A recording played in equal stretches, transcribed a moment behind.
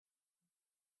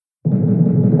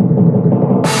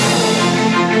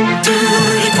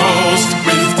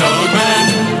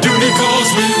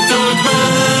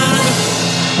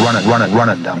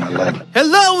running down my leg.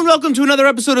 Hello and welcome to another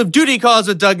episode of Duty Calls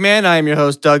with Doug Mann. I am your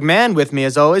host, Doug Mann. With me,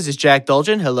 as always, is Jack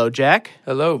Dolgen. Hello, Jack.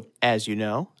 Hello. As you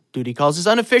know, Duty Calls is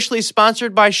unofficially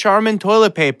sponsored by Charmin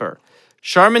Toilet Paper.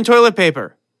 Charmin Toilet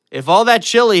Paper. If all that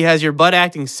chili has your butt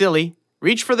acting silly,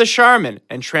 reach for the Charmin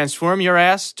and transform your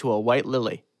ass to a white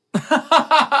lily.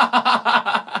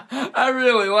 I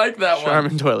really like that one.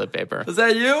 Charmin Toilet Paper. Is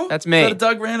that you? That's me. Is that a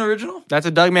Doug Mann original? That's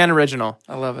a Doug Mann original.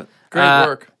 I love it. Great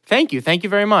work. Thank you. Thank you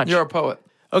very much. You're a poet.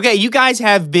 Okay, you guys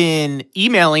have been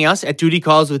emailing us at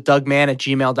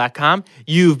dutycallswithdugman@gmail.com.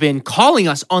 You've been calling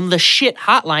us on the shit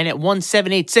hotline at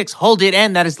 1786. Hold it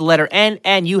N, that is the letter N.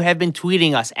 And you have been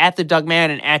tweeting us at the Doug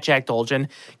Mann and at Jack Dolgen,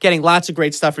 getting lots of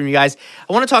great stuff from you guys.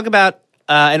 I want to talk about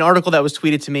an article that was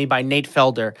tweeted to me by Nate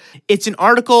Felder. It's an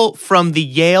article from the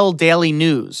Yale Daily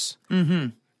News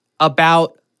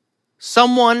about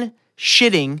someone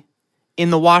shitting in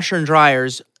the washer and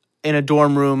dryers in a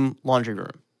dorm room laundry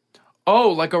room. Oh,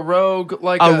 like a rogue,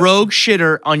 A rogue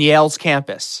shitter on Yale's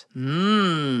campus.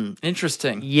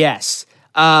 Interesting. Yes.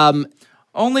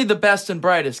 Only the best and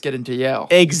brightest get into Yale.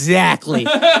 Exactly.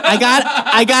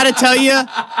 I got to tell you,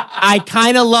 I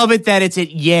kind of love it that it's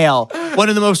at Yale, one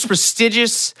of the most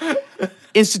prestigious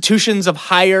institutions of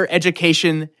higher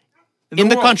education in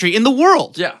the country, in the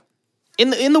world. Yeah.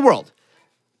 In the world.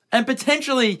 And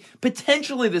potentially the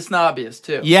snobbiest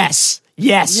too. Yes.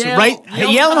 Yale, Right?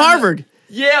 Yale and Harvard.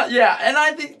 Yeah. And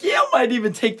I think Yale might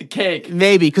even take the cake.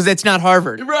 Maybe, because it's not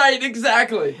Harvard. Right,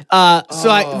 exactly.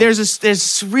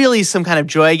 There's really some kind of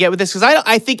joy I get with this, because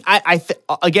I think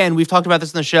again, we've talked about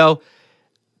this in the show.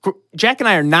 Jack and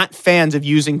I are not fans of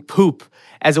using poop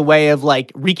as a way of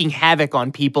like wreaking havoc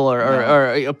on people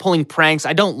or pulling pranks.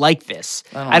 I don't like this.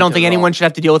 I don't think anyone should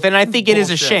have to deal with it, and I think it is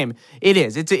a shame. It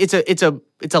is. It's a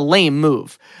lame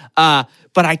move. But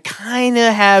I kind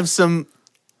of have some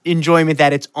enjoyment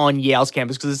that it's on Yale's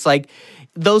campus, because it's like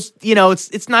those,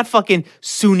 it's not fucking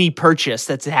SUNY Purchase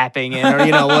that's happening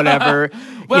or whatever.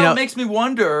 Well, it makes me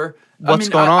wonder what's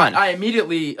going on. I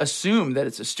immediately assume that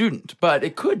it's a student, but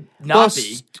it could not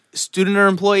be. Student or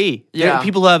employee. Yeah.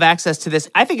 People who have access to this.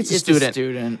 I think it's a student. A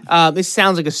student. This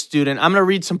sounds like a student. I'm going to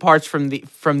read some parts from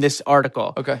this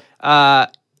article. Okay.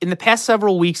 In the past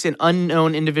several weeks, an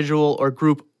unknown individual or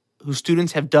group who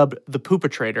students have dubbed the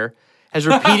Poopatrator has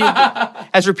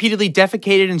repeatedly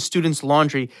defecated in students'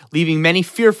 laundry, leaving many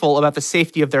fearful about the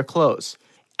safety of their clothes.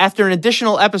 After an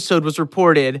additional episode was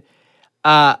reported,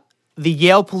 the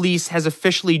Yale police has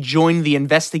officially joined the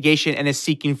investigation and is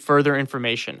seeking further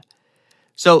information.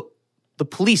 So the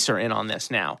police are in on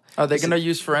this now. Are they going to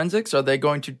use forensics? Are they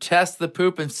going to test the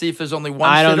poop and see if there's only one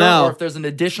I shitter don't know. or if there's an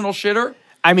additional shitter?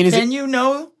 I mean, you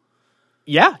know?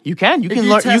 Yeah, you can. You can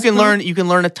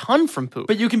learn a ton from poop.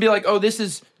 But you can be like, oh, this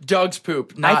is Doug's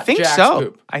poop, not Jack's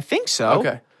poop. I think so.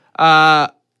 Okay.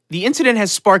 The incident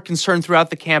has sparked concern throughout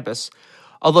the campus.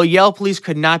 Although Yale police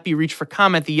could not be reached for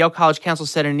comment, the Yale College Council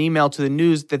said in an email to the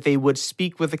news that they would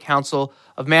speak with the Council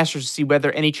of Masters to see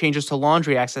whether any changes to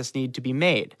laundry access need to be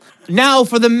made. Now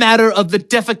for the matter of the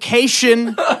defecation.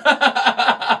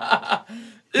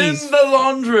 In the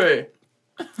laundry.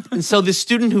 And so the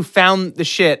student who found the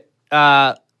shit,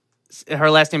 her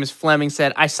last name is Fleming,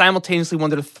 said, I simultaneously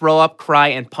wanted to throw up, cry,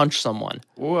 and punch someone.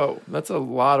 Whoa, that's a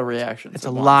lot of reactions. It's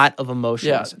a lot of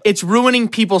emotions. Yeah. It's ruining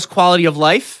people's quality of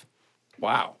life.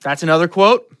 Wow. That's another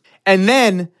quote. And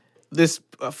then this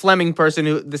Fleming person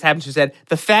who this happens to said,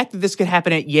 the fact that this could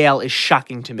happen at Yale is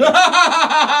shocking to me.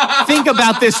 Think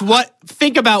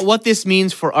about what this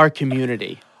means for our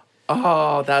community.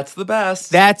 Oh, that's the best.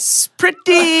 That's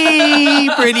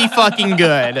pretty fucking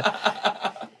good.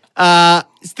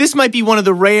 This might be one of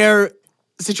the rare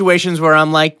situations where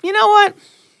I'm like, you know what?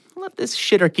 Let this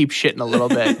shitter keep shitting a little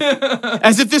bit.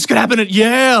 As if this could happen at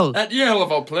Yale. At Yale,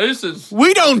 of all places.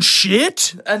 We don't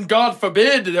shit. And God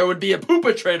forbid there would be a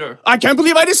poopatrator. I can't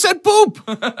believe I just said poop.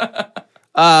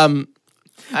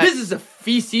 This is a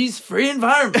feces-free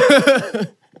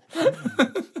environment.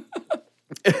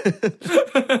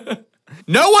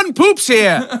 No one poops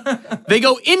here. They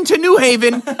go into New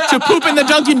Haven to poop in the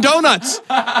Dunkin' Donuts.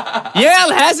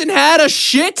 Yale hasn't had a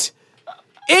shit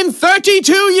in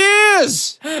 32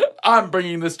 years. I'm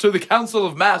bringing this to the Council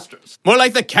of Masters. More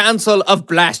like the Council of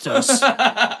Blasters.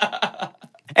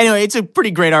 Anyway, it's a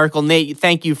pretty great article. Nate,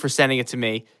 thank you for sending it to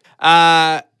me.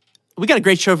 We got a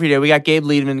great show for you today. We got Gabe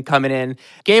Liedman coming in.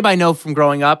 Gabe, I know from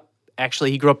growing up.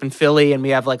 Actually, he grew up in Philly, and we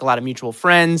have like a lot of mutual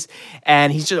friends.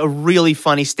 And he's just a really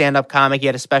funny stand-up comic. He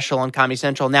had a special on Comedy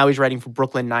Central. Now he's writing for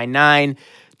Brooklyn Nine-Nine.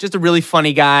 Just a really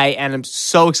funny guy, and I'm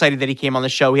so excited that he came on the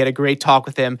show. We had a great talk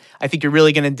with him. I think you're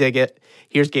really going to dig it.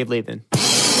 Here's Gabe Liedman.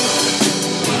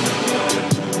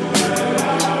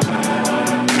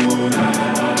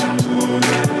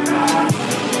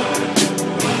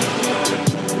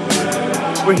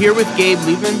 We're here with Gabe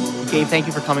Liebman. Gabe, thank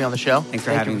you for coming on the show. Thanks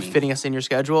for having you me. for fitting us in your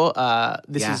schedule.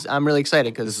 I'm really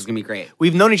excited because This is gonna be great.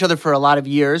 we've known each other for a lot of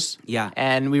years. Yeah.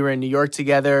 And we were in New York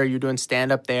together. You're doing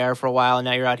stand up there for a while, and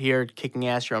now you're out here kicking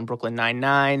ass. You're on Brooklyn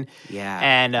Nine-Nine. Yeah.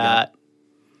 And Yeah.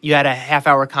 you had a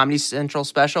half-hour Comedy Central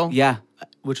special. Yeah,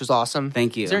 Which was awesome.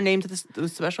 Thank you. Is there a name to this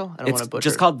special? I don't want it's to butcher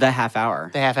just it. called The Half Hour.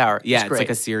 The Half Hour. Yeah, it's great. like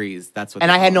a series. That's what. And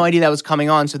they I had call no it. idea that was coming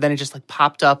on, so then it just like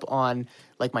popped up on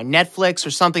like my Netflix or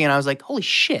something, and I was like, "Holy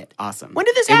shit!" Awesome. When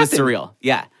did this It was happen? surreal.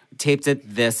 Yeah, taped it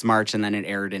this March and then it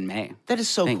aired in May. That is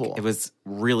so I think. cool. It was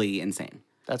really insane.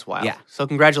 That's wild. Yeah. So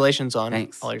congratulations on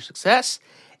Thanks. all your success,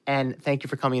 and thank you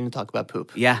for coming in to talk about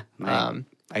poop. Yeah.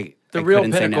 The I real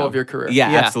couldn't say pinnacle no. of your career. Yeah,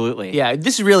 absolutely. Yeah,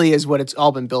 this really is what it's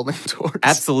all been building towards.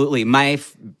 Absolutely. My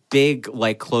big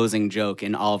like closing joke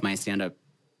in all of my stand-up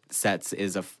sets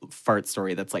is a fart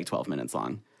story that's like 12 minutes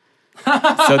long.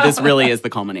 So this really is the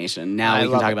culmination. Now I we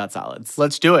can love talk it. about solids.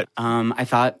 Let's do it, I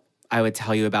thought I would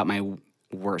tell you about my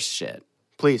worst shit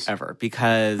please. ever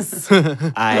because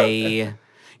I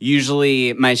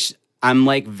usually I'm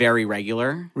like very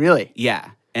regular. Really? Yeah.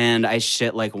 And I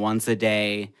shit like once a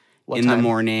day in time? the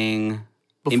morning.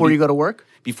 Before you go to work?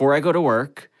 Before I go to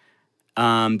work,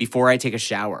 before I take a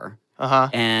shower. Uh-huh.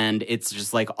 And it's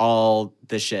just like all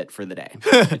the shit for the day.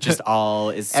 It just all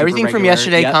is super Everything from regular.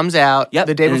 yesterday Yep. comes out. Yep.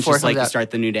 The day and before it's just comes like out. you start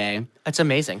the new day. That's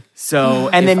amazing. So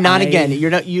And if then not I- again.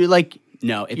 You're not. You like.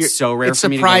 No, it's you're- so rare. It's for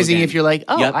me to go surprising again. if you're like,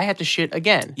 oh, Yep. I have to shit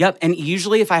again. Yep. And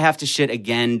usually if I have to shit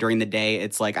again during the day,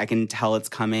 it's like I can tell it's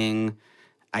coming.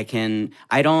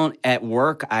 At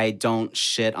work, I don't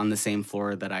shit on the same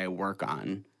floor that I work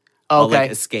on. I'll Okay.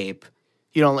 like escape.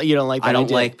 You don't like. That I don't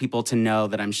idea. like people to know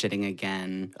that I'm shitting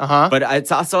again. Uh-huh. But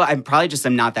it's also, I'm probably just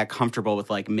am not that comfortable with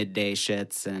like midday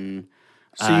shits and.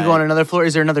 So you go on another floor.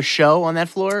 Is there another show on that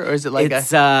floor, or is it like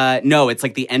It's no, it's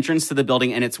like the entrance to the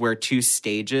building, and it's where 2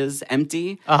 stages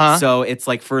empty. Uh-huh. So it's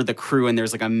like for the crew, and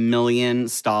there's like 1 million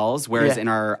stalls. Whereas Yeah. in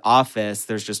our office,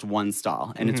 there's just 1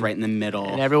 stall, and it's right in the middle.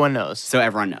 and everyone knows? So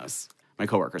everyone knows. My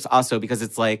coworkers also because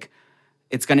it's like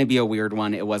it's going to be a weird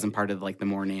one. It wasn't part of like the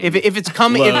morning. If it's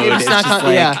coming, if load. it's not just coming,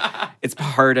 like, yeah. it's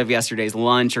part of yesterday's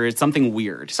lunch or it's something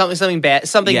weird. Something bad,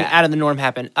 something Yeah. out of the norm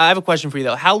happened. I have a question for you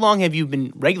though. How long have you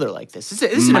been regular like this? This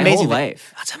is an My amazing whole thing.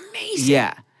 life. That's amazing.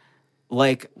 Yeah,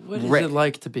 like What is it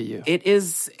like to be you? It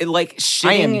is like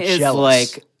I am shitting is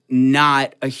jealous. like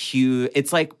not a huge.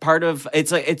 It's like part of. It's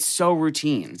like it's so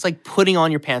routine. It's like putting on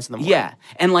your pants in the morning. Yeah,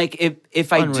 and like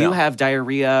if I Unreal. do have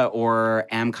diarrhea or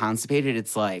am constipated,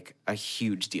 it's like a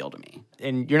huge deal to me.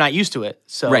 and you're not used to it.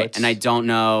 So Right, it's- and I don't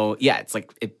know. Yeah, it's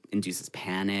like it induces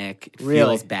panic. It Really?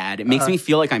 feels bad. It makes me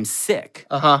feel like I'm sick.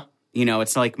 Uh-huh. You know,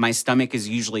 it's like my stomach is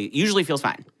usually feels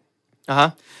fine.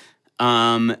 Uh-huh.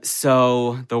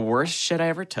 So the worst shit I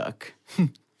ever took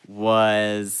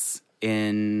was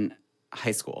in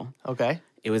high school. Okay.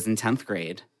 It was in 10th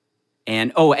grade.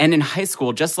 And in high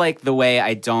school, just like the way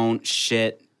I don't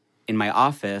shit in my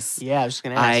office, Yeah, I was just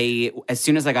gonna ask. as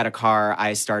soon as I got a car,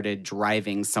 I started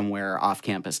driving somewhere off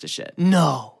campus to shit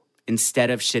No. instead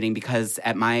of shitting because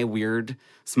at my weird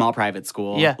small private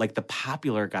school, Yeah. like the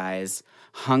popular guys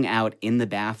hung out in the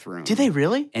bathroom. Did they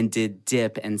really? And did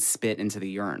dip and spit into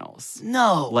the urinals.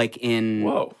 No. Like in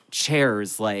Whoa.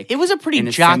 chairs, like It was a pretty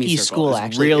in jockey semicircle. school, It was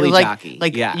actually. Really It was like, jockey.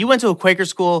 Like yeah. you went to a Quaker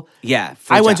school. Yeah.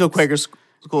 for I went to a jocks. Quaker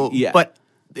school, Yeah. but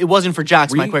it wasn't for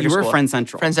jocks. Were My you- Quaker you were school. Friend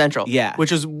Central. Friend Central. Yeah.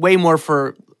 which was way more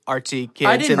for artsy kids.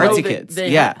 I didn't and know Artsy that kids, they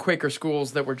yeah. had Quaker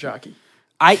schools that were jockey.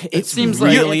 It seems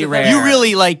like really you- rare. You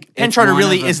really like Penn It's Charter. one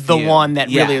Really of a is the few. one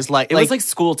that Yeah. really is like it was like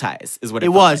school ties, is what it, it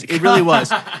felt was. like. It really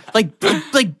was.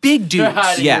 like big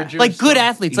dudes. Yeah. Like good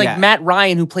athletes, like Yeah. Matt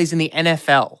Ryan, who plays in the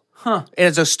NFL.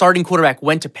 As a starting quarterback,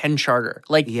 went to Penn Charter.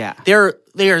 Like, Yeah.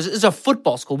 there's a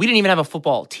football school. We didn't even have a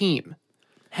football team.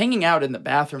 Hanging out in the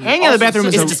bathroom. Hanging out in the also bathroom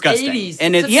is such an disgusting. 80s,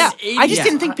 And it's- such Yeah, an I just 80s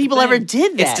didn't think people thing. ever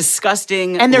did that. It's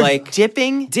disgusting. And they're like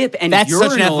dipping. dip and That's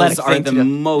such an urinals athletic are thing the to do.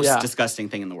 most Yeah. disgusting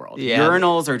thing in the world. Yeah.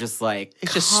 Urinals are just like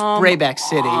It's just come Sprayback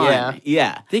City, on. yeah.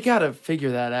 Yeah. They gotta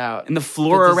figure that out. And the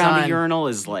floor The around a design. urinal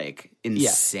is like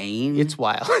insane. It's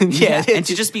wild. yeah. yeah, And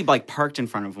to just be like parked in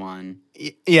front of one.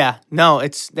 yeah. No,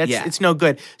 it's Yeah. it's no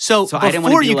good. So, So I didn't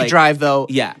wanna before be you could like- drive though,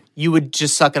 Yeah. you would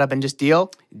just suck it up and just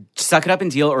deal. Suck it up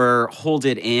and deal or hold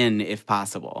it in if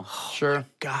possible. Sure.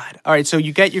 God. All right. So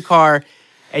you get your car,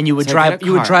 and you would So I drive. get a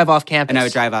You would car, drive off campus, And I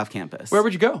would drive off campus. Where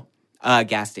would you go?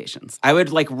 Gas stations. I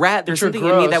would like there's Which are something in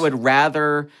me gross. that would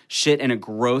rather shit in a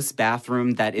gross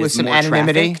bathroom that is With some more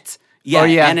anonymity? trafficked. Yeah, Oh,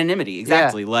 yeah. anonymity,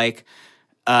 exactly. Like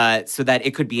so that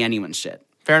it could be anyone's shit.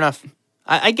 Fair enough.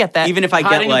 I get that. Even if I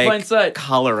Hiding get in plain like sight.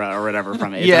 cholera or whatever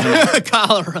from it. It doesn't- yeah,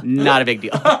 cholera. not a big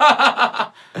deal.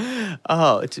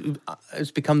 Oh,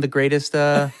 it's become the greatest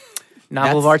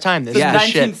Novel of our time. This Yeah.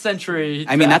 is the 19th shit. century.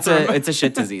 I mean, bathroom. it's a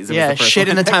shit disease. It was Yeah, the first shit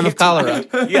in one the time of cholera.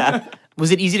 yeah.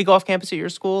 Was it easy to go off campus at your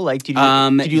school? Like, did you Yeah,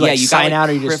 like you sign got, like, out,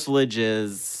 or you just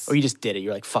privileges. or you just did it?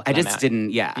 You're like, fuck. I it, I'm just out.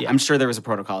 didn't. Yeah. Yeah. I'm sure there was a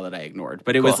protocol that I ignored,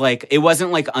 but it Cool. was like it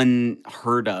wasn't like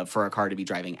unheard of for a car to be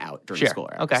driving out during Sure. school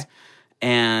hours. Okay.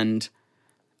 And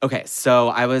okay, so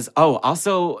I was. Oh,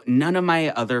 also, none of my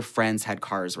other friends had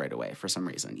cars right away for some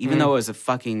reason, even though it was a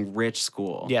fucking rich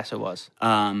school. Yes, it was.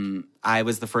 I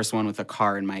was the first one with a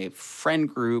car in my friend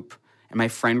group, and my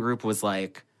friend group was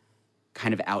like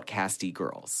kind of outcasty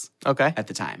girls Okay. at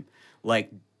the time,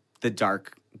 like the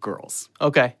dark girls.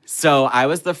 Okay. So I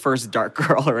was the first dark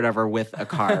girl or whatever with a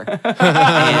car,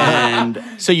 and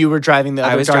So you were driving the I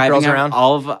other was dark driving girls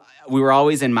around. we were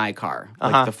always in my car,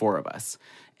 like Uh-huh. the four of us,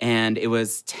 and it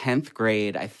was 10th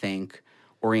grade, I think,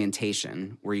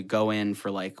 orientation where you go in for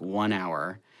like 1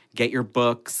 hour, get your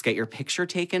books, get your picture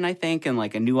taken, I think, and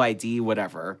like a new ID,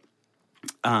 whatever.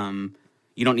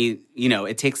 You don't need,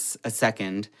 it takes a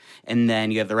second, and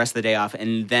then you have the rest of the day off,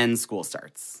 and then school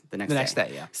starts the next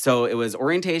day. yeah. So it was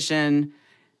orientation,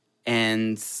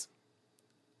 and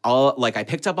I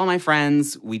picked up all my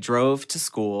friends, we drove to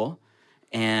school,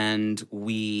 and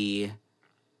we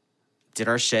did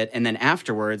our shit, and then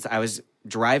afterwards, I was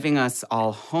driving us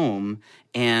all home,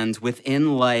 and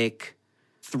within like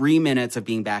 3 minutes of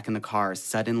being back in the car,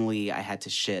 suddenly I had to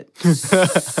shit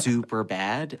super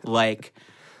bad, like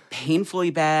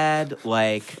painfully bad,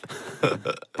 like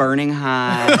burning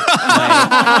hot,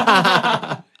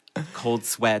 like cold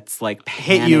sweats, like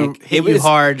panic. Hit you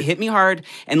hard. Hit me hard,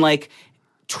 and like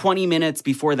 20 minutes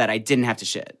before that, I didn't have to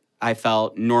shit. I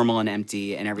felt normal and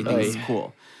empty, and everything was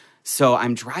cool. So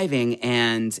I'm driving,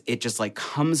 and it just like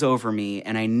comes over me,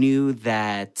 and I knew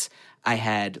that I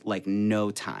had like no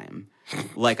time.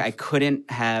 Like I couldn't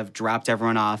have dropped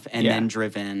everyone off and Yeah. then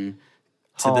driven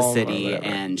to the Home or city whatever.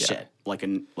 and Yeah. shit like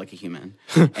a human.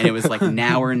 And it was like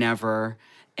now or never.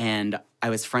 And I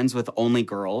was friends with only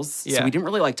girls, so Yeah. we didn't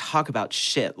really like talk about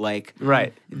shit. Like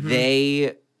Right.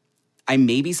 I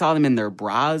maybe saw them in their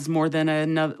bras more than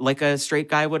a straight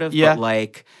guy would have. Yeah. But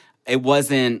like it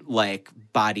wasn't like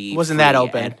body Wasn't that free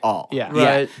open. at all. Yeah.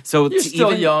 Right. So You're still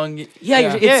even, young. Yeah,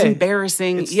 it's Yeah.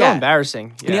 embarrassing. It's still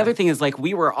embarrassing. And the Yeah. other thing is like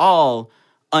we were all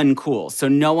uncool, so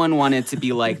no one wanted to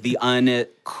be like the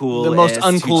uncool, The most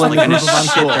uncool in the like group of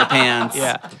shit uncool. their pants.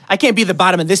 Yeah. I can't be the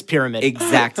bottom of this pyramid.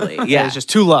 Exactly. Yeah. Yeah, It's just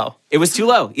too low. it was too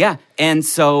low. Yeah, and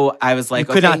so I was like,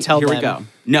 You could okay, not tell here we them. go.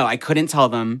 No, I couldn't tell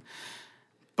them,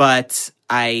 but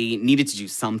I needed to do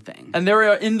something. And they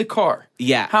were in the car.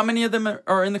 Yeah. How many of them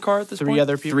are in the car at this point? 3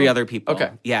 other people. 3 other people. Okay.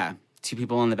 Yeah. 2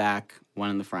 people in the back, 1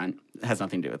 in the front. It has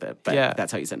nothing to do with it, but Yeah.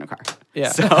 that's how you sit in a car.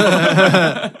 Yeah. So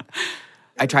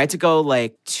I tried to go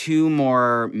like 2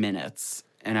 more minutes,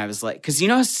 and I was like,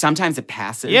 because sometimes it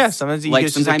passes. Yeah, sometimes you like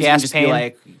just- it's a sometimes you gas can just pain. be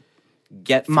like,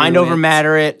 get through Mind over it.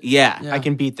 matter it. Yeah. I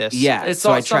can beat this. Yeah. It's so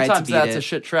all, I tried to sometimes beat that's it. a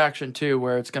shit traction too,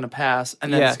 where it's going to pass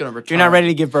and then Yeah. it's going to return. You're not ready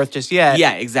to give birth just yet.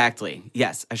 Yeah, exactly.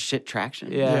 Yes, a shit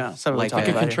traction. Yeah. Yeah. Something Like we talk a like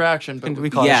a about here. contraction, but We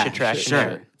call Yeah, it shit traction.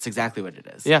 sure. It's exactly what it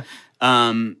is. Yeah.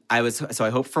 I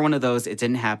hoped for one of those. It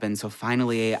didn't happen. So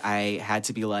finally, I had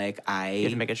to be like, You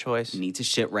have to make a choice. need to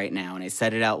shit right now, and I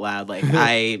said it out loud, like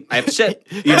I have to shit,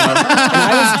 and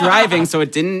I was driving, so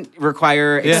it didn't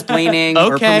require explaining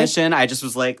or Okay. permission. I just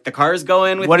was like, the car's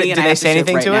going with What- me, and did I they have say to shit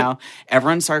anything right to it? now.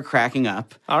 Everyone started cracking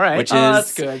up. All right. which Oh, is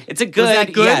that's good. It's a good.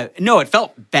 that good? Yeah, no, it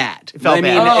felt bad. felt I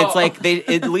bad. mean, Oh. it's like they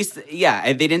at least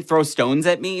they didn't throw stones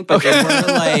at me, but they were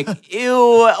like, ew,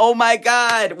 oh my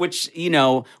god, which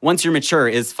once you're mature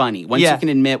is funny. Once Yeah. you can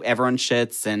admit everyone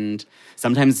shits, and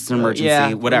sometimes it's an emergency, Yeah.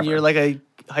 When whatever. you're like a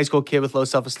high school kid with low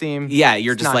self-esteem. Yeah,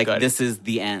 you're It's just not like, good. this is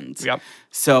the end. Yep.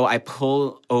 So I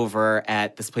pull over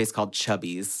at this place called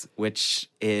Chubby's, which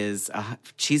is a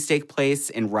cheesesteak place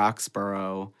in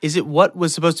Roxborough. Is it what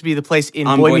was supposed to be the place in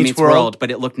On Boy Meets World? but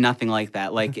it looked nothing like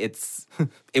that. Like it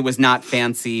was not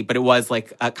fancy, but it was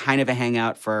like a kind of a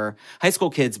hangout for high school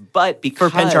kids. But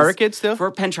because Penn Charter kids too? for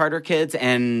Penn Charter kids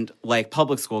and like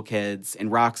public school kids in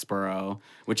Roxborough,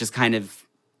 which is kind of,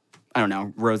 I don't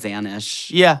know,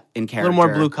 Roseanne-ish. Yeah. In A character, little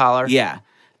more blue collar. Yeah.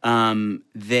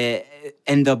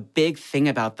 The big thing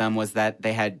about them was that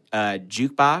they had a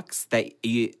jukebox that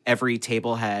every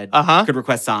table had could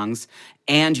request songs,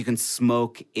 and you can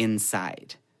smoke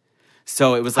inside.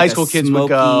 So it was like High school a kids would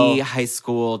smoky go. high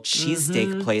school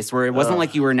cheesesteak place where it wasn't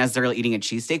like you were necessarily eating a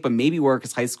cheesesteak, but maybe were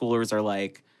because high schoolers are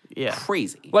like Yeah.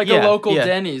 crazy. like Yeah, a local yeah.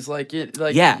 Denny's,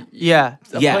 Yeah. Yeah.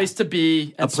 a Yeah. place to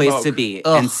be, and a place smoke. to be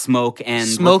Ugh. and smoke and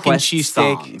Smoke and request cheesesteak.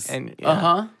 songs And Uh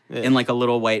huh. in like a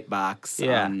little white box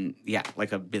Yeah. on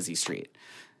like a busy street.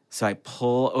 So I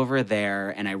pull over there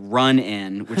and I run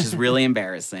in, which is really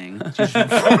embarrassing.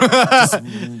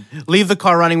 Leave the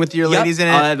car running with your ladies in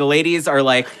it. The ladies are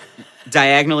like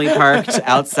diagonally parked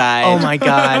outside. Oh my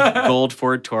God. Gold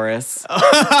Ford Taurus.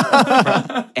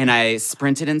 And I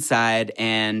sprinted inside,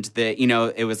 and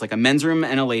it was like a men's room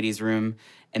and a ladies' room,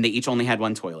 and they each only had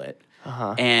one toilet.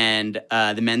 And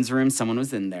the men's room, someone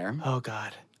was in there. Oh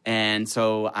God. And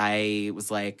so I was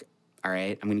like, all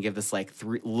right, I'm going to give this like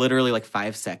literally like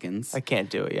 5 seconds. I can't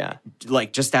do it, yeah.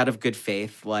 Like just out of good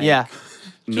faith. Like Yeah.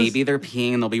 maybe they're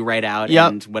peeing and they'll be right out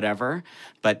Yep. and whatever.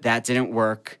 But that didn't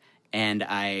work. And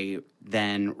I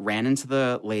then ran into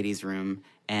the ladies' room.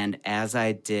 And as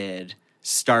I did,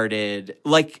 started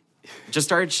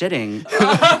shitting. As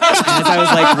I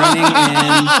was like running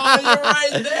in. You're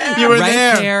right there. You were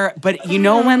right there. But you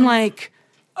know when like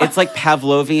it's like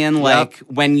Pavlovian, like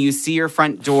when you see your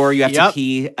front door, you have to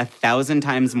pee 1,000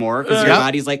 times more because your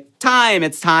body's like,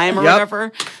 it's time or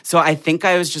whatever. So I think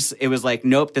it was like,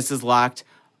 nope, this is locked.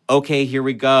 Okay, here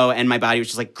we go. And my body was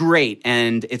just like, great.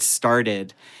 And it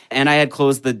started. And I had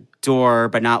closed the door,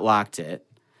 but not locked it.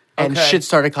 And Okay. shit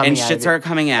started coming out. Started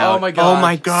coming out. Oh my God. Oh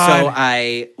my God. So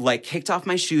I like kicked off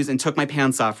my shoes and took my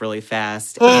pants off really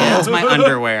fast and my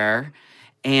underwear.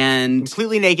 And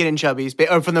Completely naked in chubbies.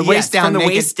 Or from the waist down from the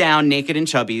naked. waist down, naked and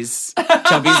chubby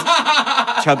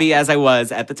as I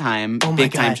was at the time, Oh my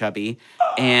big time God. chubby,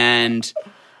 and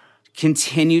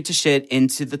continued to shit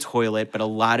into the toilet, but a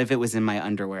lot of it was in my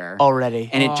underwear Already.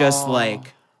 and it just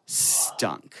like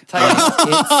stunk. Like,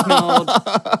 it smelled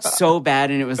so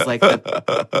bad, and it was like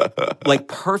the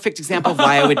perfect example of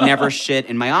why I would never shit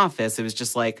in my office. It was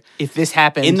just like If this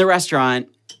happened. in the restaurant.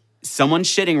 Someone's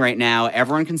shitting right now.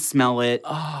 Everyone can smell it.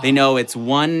 They know it's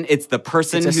the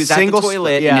person It's a who's at the single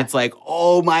toilet, yeah. and it's like,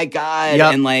 oh my God.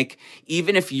 Yep. And like,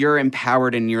 even if you're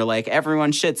empowered and you're like,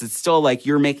 everyone shits, it's still like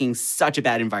you're making such a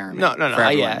bad environment. No, for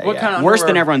everyone. yeah. What kind of Worse than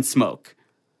underwear? everyone's smoke.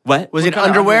 What? was it kind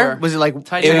of underwear? underwear? Was it like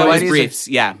Tight It was whities? briefs,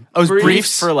 yeah. Oh, it was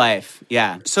briefs? for life,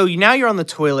 yeah. So now you're on the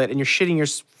toilet and you're shitting your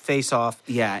face off.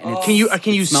 Yeah. And Can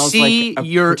you smells see like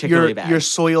your particularly bad. your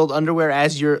soiled underwear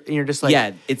as you're just like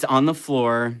yeah, it's on the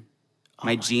floor.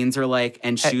 My jeans are like,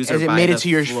 and shoes are has it by made the it to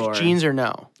your floor. jeans or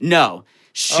no? No.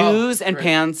 Shoes and great.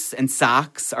 pants and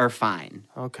socks are fine.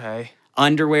 Okay.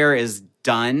 Underwear is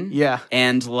done. Yeah.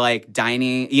 And like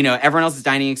dining, everyone else's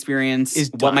dining experience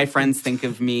Is what done. my friends think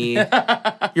of me. Your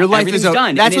life Everything's is over.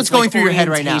 done. That's And what's it's, like, going through your head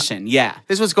right now. orientation. Yeah.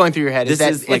 This is what's going through your head. This is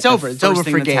that is like it's the over. It's first over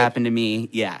thing for that's Gabe. happened to me.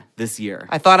 Yeah, this year.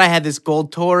 I thought I had this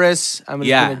gold Taurus. I'm just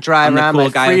gonna drive I'm the around cool my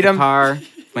guy freedom. with the car.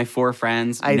 My 4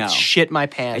 friends. I no. shit my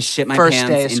pants. I shit my First day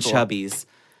pants of in school. Chubby's.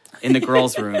 In the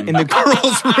girls' room. In the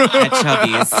girls' room. at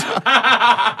Chubby's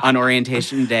on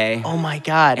orientation day. Oh my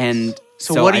God. And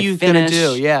so what are I you gonna finish,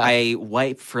 do? Yeah. I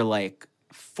wipe for like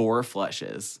 4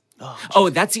 flushes. Oh,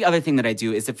 that's the other thing that I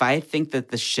do is if I think that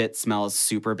the shit smells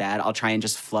super bad, I'll try and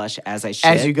just flush as I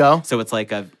shit. As you go? So it's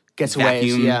like a Gets away,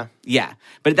 vacuum. yeah. Yeah.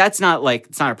 But that's not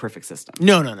it's not a perfect system.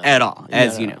 No. At all,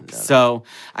 as no, you know. no. So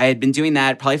I had been doing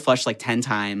that, probably flushed like 10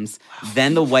 times.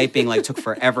 Then the wiping took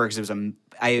forever because it was a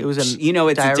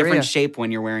it's diarrhea. a different shape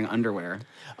when you're wearing underwear. It's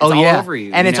Oh, all yeah. over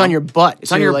you. And you it's know? on your butt,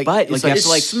 It's on too. your Like, butt. it's Like, like- you have It's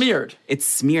to like smeared. It's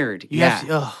smeared. You yeah. have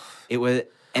to- ugh. It was,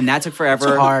 and that took forever.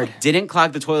 It's hard. Didn't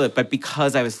clog the toilet, but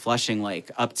because I was flushing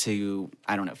up to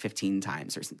 15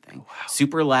 times or something. Wow.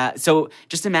 Super loud. So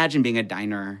just imagine being a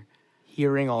diner,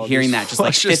 Hearing hearing these that, just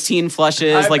like flushes. 15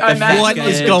 flushes, I the imagine What the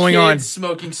is kids going on?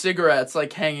 Smoking cigarettes,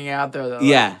 hanging out there. Though.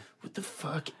 Yeah. What the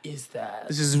fuck is that?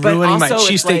 This is But ruining my also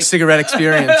it's cheesesteak like- cigarette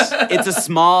experience. It's a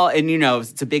small, and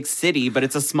it's a big city, but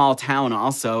it's a small town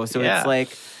also. So Yeah. it's like,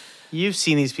 You've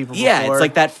seen these people yeah, before. it's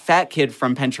like that fat kid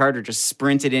from Penn Charter just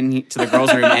sprinted into the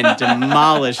girls' room and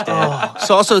demolished it.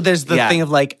 So also there's the Yeah. thing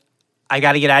of I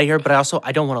got to get out of here, but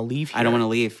I don't want to leave here. I don't want to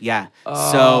leave. Yeah.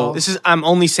 So I'm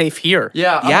only safe here.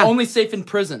 Yeah, Yeah. I'm only safe in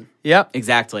prison. Yep.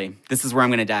 exactly. This is where I'm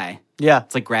going to die. Yeah.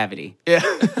 It's like Gravity. Yeah.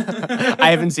 I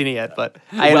haven't seen it yet, but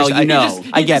I Well, understand. you know.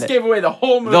 He I get just it. gave away the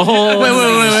whole movie. The whole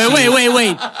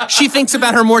Wait. She thinks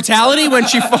about her mortality when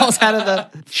she falls out of the.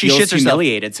 She feels shits herself.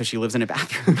 humiliated, so she lives in a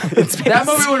bathroom. That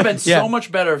movie would have been Yeah. so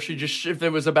much better if if it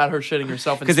was about her shitting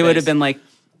herself. Because it would have been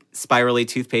spirally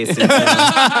toothpaste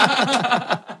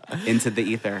into the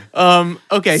ether.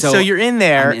 Okay, so you're in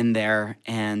there. I'm in there,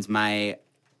 and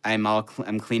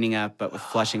I'm cleaning up, but with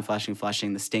flushing.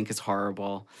 The stink is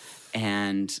horrible,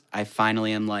 and I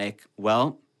finally am like,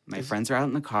 well, my friends are out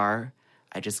in the car.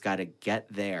 I just got to get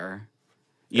there.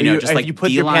 Have you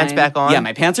put your pants beeline. back on? Yeah,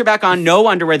 my pants are back on. No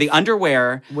underwear. The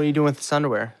underwear, What are you doing with this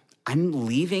underwear? I'm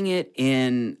leaving it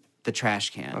in the trash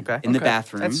can Okay. in the Okay.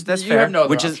 bathroom. That's You fair. have no other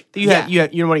which is option. You have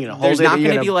you what are you gonna hold there's it? not Are you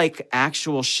going to gonna- be like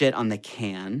actual shit on the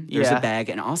can. There's Yeah. a bag,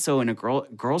 and also in a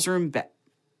girls' room.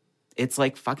 It's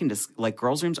like fucking like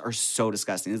girls' rooms are so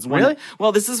disgusting. This is Really?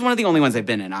 Well, this is one of the only ones I've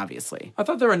been in. Obviously, I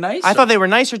thought they were nice. I thought they were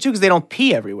nicer too because they don't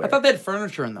pee everywhere. I thought they had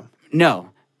furniture in them.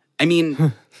 no. I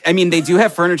mean, they do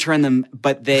have furniture in them,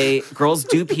 but girls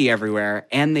do pee everywhere,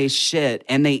 and they shit,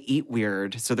 and they eat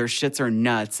weird, so their shits are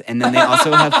nuts, and then they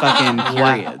also have fucking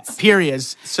periods.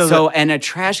 Periods. So and a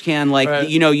trash can, like Right.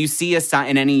 you see a sign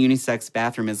in any unisex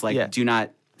bathroom is like, Yeah. do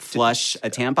not flush a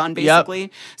tampon,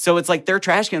 basically. So it's like their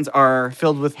trash cans are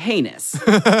Filled with- heinous.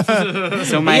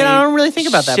 So my I don't really think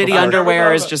about that shitty before.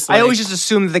 underwear is just. Like, I always just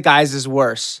assume that the guys is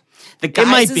worse. the guys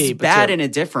might is be, but bad still. in a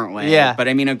different way. Yeah. but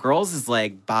I mean, a girl's is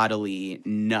like bodily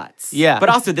nuts. Yeah. but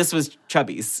also this was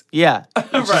Chubby's. Yeah.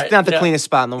 It's Right, just not the yeah. cleanest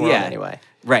spot in the world anyway.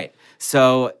 Right.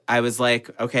 So I was like,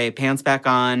 okay, pants back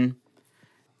on,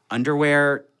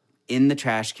 underwear in the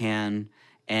trash can,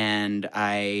 and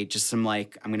I just am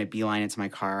like, I'm gonna beeline it to my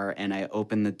car, and I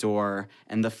open the door,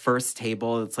 and the first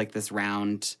table, it's like this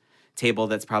round table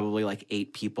that's probably like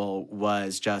 8 people,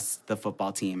 was just the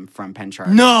football team from Penn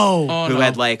Charter. No. Who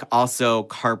had like also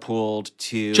carpooled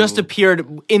to Just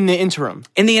appeared in the interim.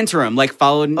 in the interim, like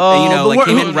followed, The like wor-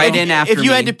 came in right if- in after If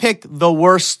you me. had to pick the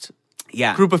worst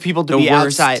yeah. group of people to the be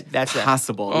worst outside, that's it.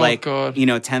 possible. Oh, like, God.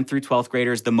 10th through 12th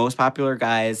graders, the most popular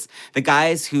guys, the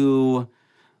guys who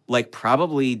like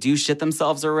probably do shit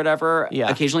themselves or whatever Yeah.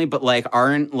 occasionally, but like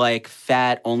aren't like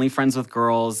fat, only friends with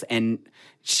girls and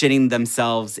shitting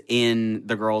themselves in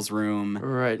the girls' room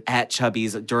Right. at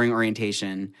Chubby's during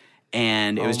orientation.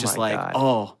 And it was just my like,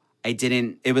 God.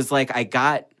 it was like I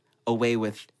got away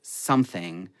with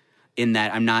something in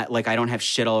that I'm not like, I don't have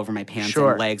shit all over my pants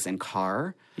Sure. and legs and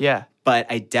car. Yeah. But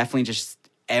I definitely just,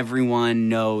 everyone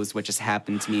knows what just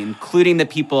happened to me, including the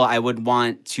people I would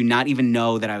want to not even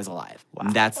know that I was alive.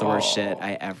 That's the worst shit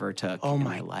I ever took in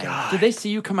my life. God. Did they see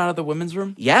you come out of the women's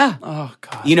room? Yeah. Oh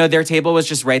God. Their table was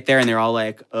just right there and they're all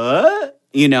like,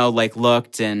 like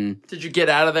looked and Did you get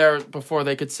out of there before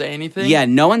they could say anything? yeah,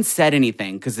 no one said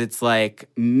anything because it's like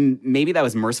maybe that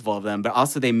was merciful of them, but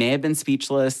also they may have been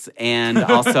speechless and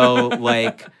also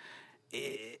like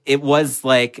it was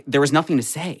like there was nothing to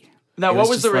say. Now, It what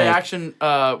was just the like- reaction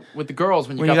with the girls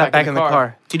when you When you got back in the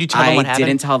car, did you tell them I what happened?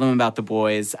 didn't tell them about the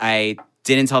boys. I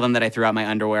didn't tell them that I threw out my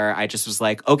underwear. I just was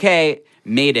like, okay,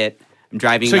 made it. I'm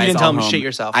driving So you guys didn't all tell them to home. shit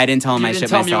yourself? I didn't tell them You I didn't shit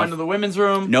tell them you myself. went to the women's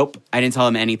room. Nope. I didn't tell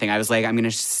them anything. I was like, I'm going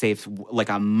to save like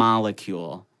a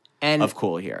molecule And of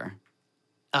cool here.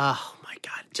 oh my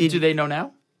God. Do they know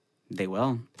now? They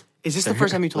will. Is this the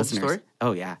first time you told the Listeners. story?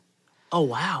 Oh, yeah. Oh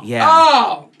wow. Yeah.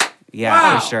 Oh, Yeah,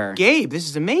 wow. for sure. Gabe, this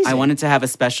is amazing. I wanted to have a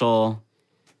special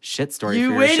shit story You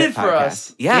for your waited shit for podcast.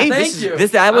 us. Yeah. Gabe, Thank this is- you.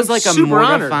 That was I'm like a super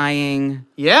honored. mortifying...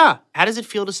 Yeah. How does it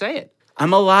feel to say it?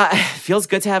 I'm a lot... feels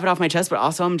good to have it off my chest, but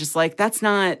also I'm just like, that's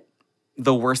not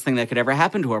the worst thing that could ever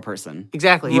happen to a person.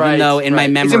 Exactly. Even Right, though in my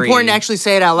right. memory... It's important to actually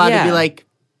say it out loud to be Yeah. like.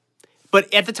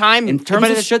 But at the time, In terms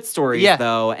but of it- shit stories, yeah.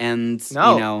 though, and,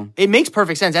 No, it makes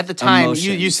perfect sense. At the time,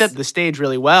 you Emotions. set the stage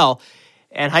really well.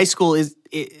 And high school is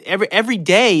every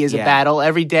day is a Yeah. battle.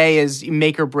 Every day is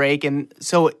make or break, and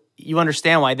so you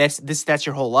understand why that's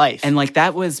your whole life. And like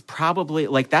that was probably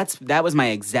like that was my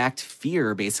exact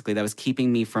fear basically that was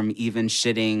keeping me from even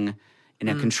shitting in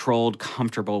a controlled,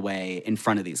 comfortable way in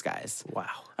front of these guys. wow,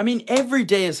 I mean, every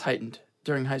day is heightened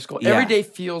during high school. Yeah. Every day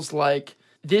feels like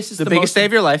this is the the biggest most day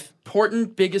of your life.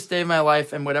 important, biggest day of my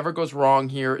life, and whatever goes wrong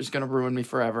here is going to ruin me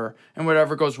forever, and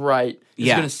whatever goes right is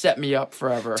Yeah. going to set me up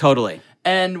forever. Totally.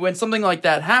 And when something like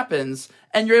that happens,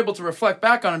 and you're able to reflect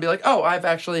back on it and be like, oh, I've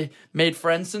actually made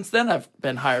friends since then. I've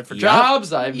been hired for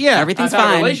jobs. Everything's I've had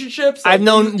fine. relationships. I've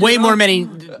known way more many.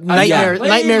 nightmares Yeah.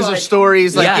 nightmares of Like-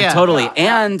 stories. Like yeah, totally.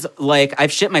 Yeah. And like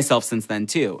I've shit myself since then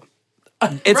too.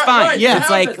 It's Right, fine. right, Yeah. It's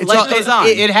like happens. life goes on.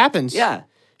 It happens. Yeah.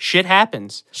 Shit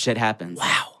happens. Shit happens.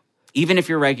 Wow. Even if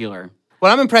you're regular.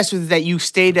 What I'm impressed with is that you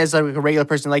stayed as like a regular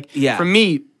person. Like Yeah. for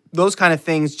me, those kind of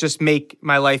things just make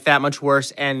my life that much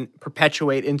worse and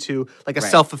perpetuate into like a Right.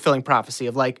 self-fulfilling prophecy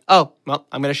of like, oh, well,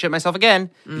 I'm gonna shit myself again.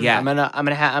 Yeah. I'm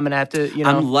gonna have to, you know.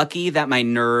 I'm lucky that my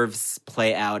nerves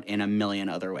play out in a million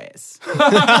other ways.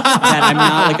 That I'm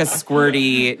not like a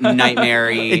squirty,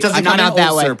 nightmare-y. It doesn't I'm come not out an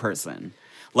that way. ulcer person.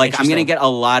 Like I'm gonna Interesting. get a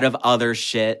lot of other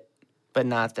shit but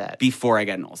not that. before I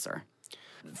get an ulcer.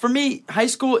 For me, high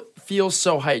school feels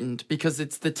so heightened because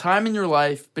it's the time in your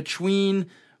life between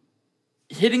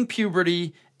hitting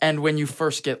puberty and when you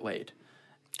first get laid.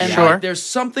 And Sure. like, there's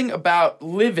something about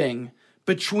living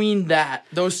between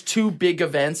those two big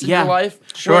events in Yeah. your life.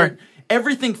 Sure. Where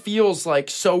everything feels like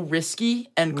so risky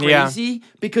and Yeah. crazy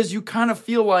because you kind of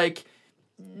feel like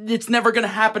it's never going to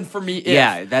happen for me if.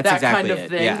 Yeah, that's that exactly kind of it.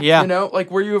 thing. Yeah. Yeah. You know,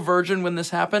 like, were you a virgin when this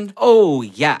happened? Oh,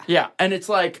 yeah. Yeah. And it's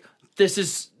like, this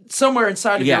is somewhere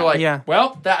inside of you, Yeah. you're like, Yeah.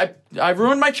 well, I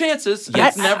ruined my chances.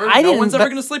 Yes. It's never, I no didn't, one's ever but-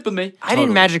 going to sleep with me. I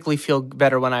didn't magically feel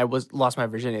better when I lost my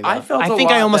virginity. Though. I felt a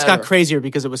think I lot almost got better. crazier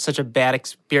because it was such a bad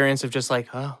experience of just like,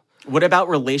 oh, What about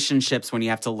relationships when you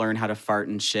have to learn how to fart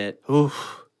and shit?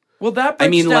 oof. Well, that breaks I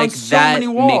mean, down like, so that many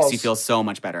walls. makes you feel so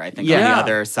much better. I think on Yeah. the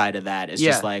other side of that is Yeah.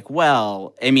 just like,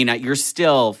 well, I mean, you're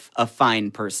still a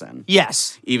fine person,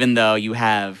 Yes. even though you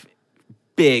have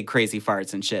big, crazy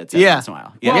farts and shits every Yeah. once in a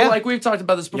while. Well, Yeah. like we've talked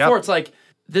about this before, Yep. it's like,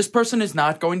 this person is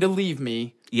not going to leave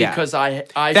me Yeah. because I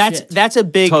shit. That's a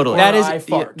big Totally. that Or is I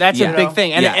fart, that's you a big know?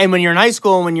 thing. And Yeah. and when you're in high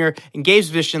school and when you're in Gabe's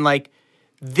position, like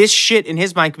this shit in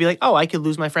his mind could be like, oh, I could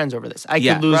lose my friends over this. I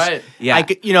Yeah. could lose. Right. Yeah, I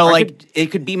could, you know, Or like it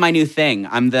could be my new thing.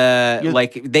 I'm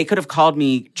like they could have called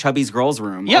me Chubby's Girls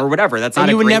Room Yep. or whatever. That's And not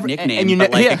a you would great never- nickname, and you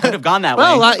but like yeah. it could have gone that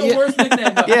Well, way. the worst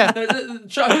nickname. Though. Yeah.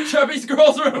 Chubby's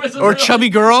Girls Room is a or real- chubby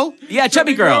girl, Yeah,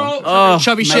 Chubby Girl. Girl. Oh,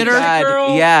 Chubby my shitter. God.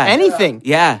 Girl. Yeah, anything.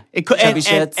 yeah. It could Chubby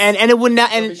and, shits. and it would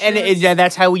not and Chubby shits. yeah,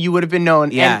 that's how you would have been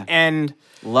known. Yeah. And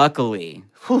Luckily,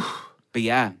 but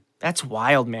yeah, that's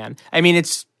wild, man. I mean,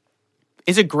 it's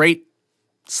a great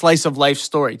slice of life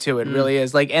story too. It really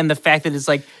is. Like, and the fact that it's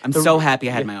like I'm so happy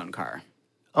I had my own car.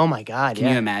 oh my god, Can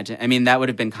you imagine? I mean, that would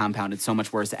have been compounded so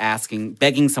much worse.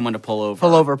 Begging someone to pull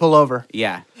over. pull over.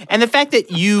 Yeah, And the fact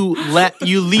that you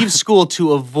leave school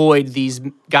to avoid these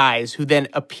guys who then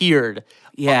appeared,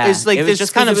 yeah. is like It was this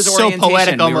just kind 'cause of it was so orientation.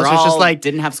 poetic We were almost. It's just all like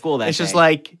didn't have school that It's just day.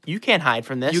 like you can't hide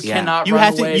from this. You Yeah. cannot You run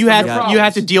have to. away You from have. your You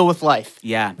have to problems. deal with life.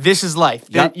 Yeah. This is life.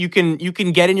 Yep. You can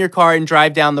get in your car and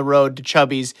drive down the road to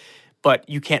Chubby's, but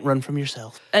you can't run from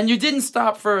yourself. And you didn't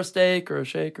stop for a steak or a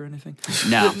shake or anything.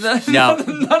 No, no.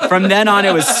 From then on,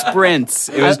 it was sprints.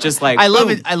 It was just like I love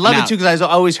boom, it. I love I'm it too out. because I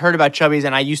always heard about Chubby's,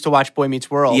 and I used to watch Boy Meets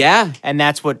World. Yeah. and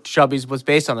that's what Chubby's was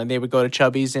based on. And they would go to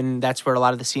Chubby's, and that's where a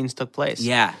lot of the scenes took place.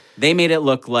 Yeah, they made it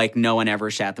look like no one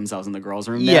ever shat themselves in the girls'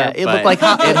 room. Yeah, there, it but looked like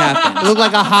it happened. It looked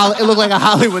like a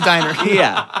Hollywood diner.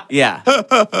 Yeah, yeah.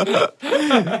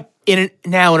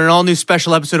 Now in an all new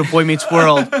special episode of Boy Meets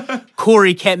World,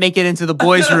 Corey can't make it into the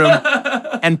boys' room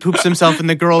and poops himself in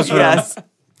the girls' room. Yes.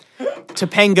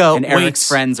 Topanga And Eric's waits.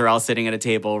 friends are all sitting at a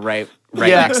table right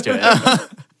Yeah. next to it.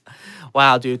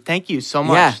 Wow, dude, thank you so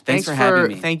much. Yeah, thanks for having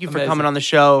me. Thank you for Amazing. coming on the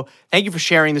show. Thank you for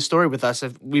sharing the story with us.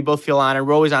 We both feel honored.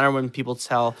 We're always honored when people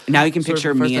tell. Now you can stories picture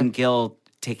for the first me time. and Gil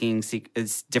taking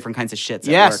different kinds of shits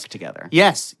Yes. at work together.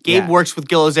 Yes, Gabe Yeah. works with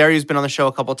Gil Ozeri, who's been on the show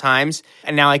a couple times,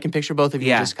 and now I can picture both of you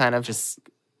Yeah, just kind of just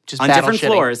just on battle different shitting.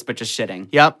 floors, but just shitting.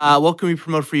 Yep. What can we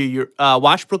promote for you?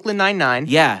 Watch Brooklyn Nine-Nine.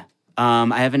 Yeah.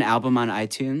 I have an album on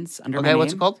iTunes under my Okay, name.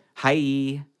 what's it called?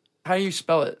 Hi. How do you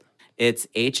spell it? It's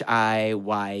HIYEEEE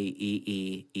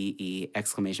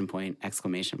exclamation point,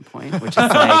 which is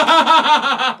like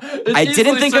I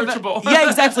didn't think searchable. Yeah,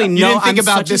 exactly. No, didn't think I'm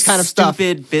about such this a kind of stuff.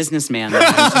 Stupid businessman.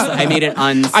 I made it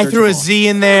unsearchable. I threw a Z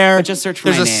in there. But just search for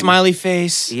There's my a name. smiley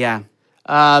face. Yeah.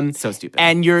 Um, So stupid.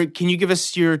 and can you give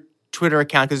us your Twitter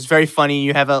account because it's very funny.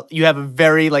 You have a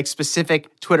very like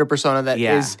specific Twitter persona that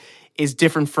Yeah. is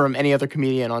different from any other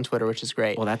comedian on Twitter, which is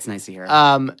great. Well, that's nice to hear.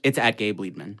 Um, It's at Gabe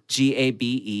Liedman.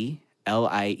 GABELIE.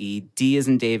 D as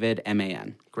in David,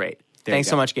 MAN. great. There you Thanks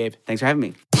go. so much, Gabe. Thanks for having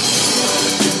me.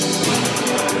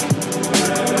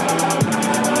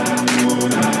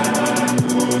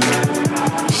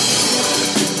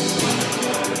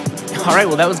 All right.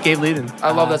 Well, that was Gabe Lieden.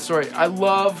 I love that story. I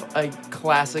love a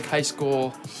classic high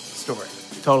school story.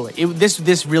 Totally.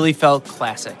 This really felt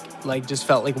classic. Like just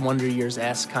felt like Wonder Years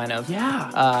esque kind of.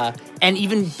 Yeah. And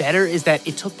even better is that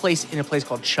it took place in a place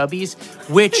called Chubby's,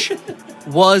 which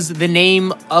was the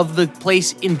name of the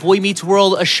place in Boy Meets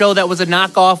World, a show that was a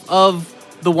knockoff of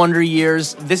the Wonder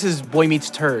Years. This is Boy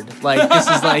Meets Turd. Like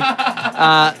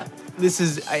this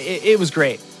is like, it was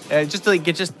great. Just like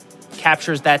it just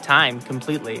captures that time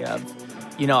completely.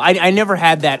 I never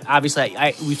had that. Obviously,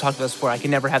 we've talked about this before. I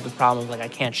can never have the problem of like I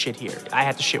can't shit here. I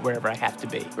have to shit wherever I have to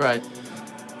be. Right.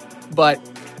 But,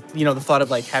 the thought of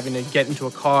like having to get into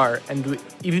a car and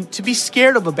even to be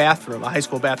scared of a bathroom, a high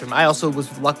school bathroom, I also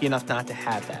was lucky enough not to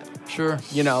have that, Sure.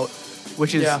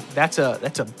 which is, Yeah. that's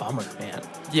a bummer, man.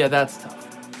 Yeah, that's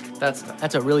tough. That's tough.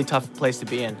 That's a really tough place to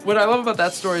be in. What I love about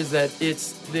that story is that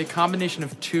it's the combination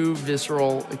of two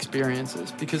visceral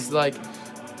experiences because, like,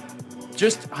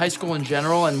 just high school in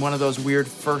general and one of those weird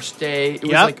first day, it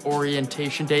was Yep. like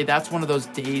orientation day. That's one of those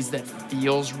days that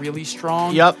feels really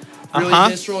strong. Yep. Really Uh-huh.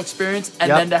 visceral experience. And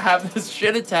Yep. then to have this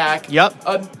shit attack Yep.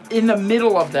 In the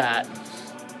middle of that.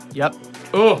 Yep.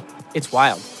 Oh, It's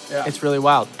wild. Yeah. It's really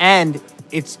wild. And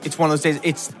it's one of those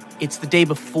days, it's the day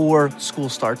before school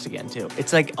starts again too.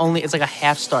 It's like a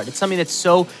half start. It's something that's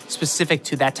so specific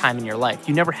to that time in your life.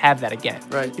 You never have that again.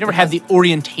 Right. You never have the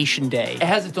orientation day. It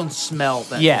has its own smell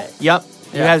then. Yeah. Yep.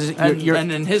 It Yeah. has,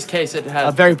 And in his case, it has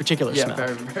a very particular yeah, smell.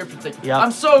 very, very particular. Yep.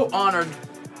 I'm so honored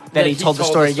that he told the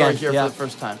story again. here Yeah. for the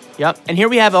first time. Yep. And here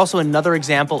we have also another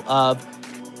example of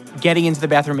getting into the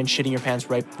bathroom and shitting your pants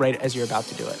right as you're about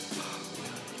to do it.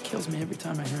 It kills me every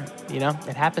time I hear it. You know,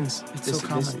 it happens. It's so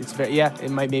common. It's very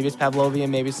maybe it's Pavlovian,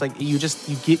 maybe it's like you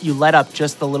let up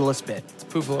just the littlest bit. It's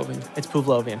Pavlovian. It's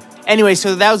Pavlovian. Anyway,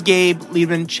 so that was Gabe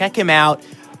Liebman. Check him out.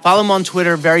 Follow him on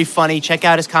Twitter. Very funny. Check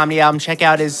out his comedy album. Check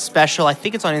out his special. I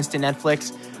think it's on Instant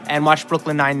Netflix. And watch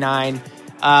Brooklyn Nine-Nine.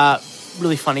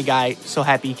 Really funny guy. So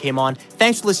happy he came on.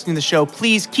 Thanks for listening to the show.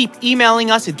 Please keep emailing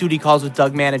us at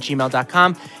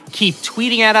dutycallswithdugman@gmail.com. Keep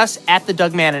tweeting at us at the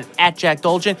Dougman and at Jack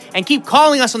Dolgen. And keep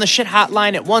calling us on the shit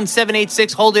hotline at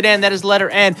 1786. Hold it N. That is letter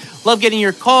N. Love getting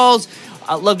your calls.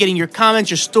 Love getting your comments,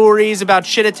 your stories about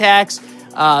shit attacks,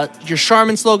 your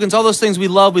Charmin slogans, all those things we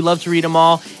love. We love to read them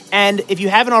all. And if you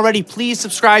haven't already, please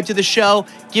subscribe to the show,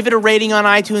 give it a rating on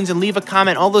iTunes, and leave a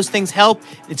comment. All those things help.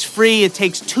 It's free. It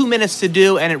takes 2 minutes to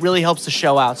do, and it really helps the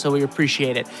show out, so we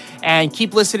appreciate it. And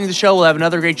keep listening to the show. We'll have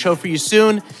another great show for you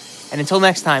soon. And until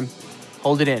next time,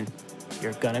 hold it in.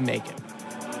 You're gonna make it.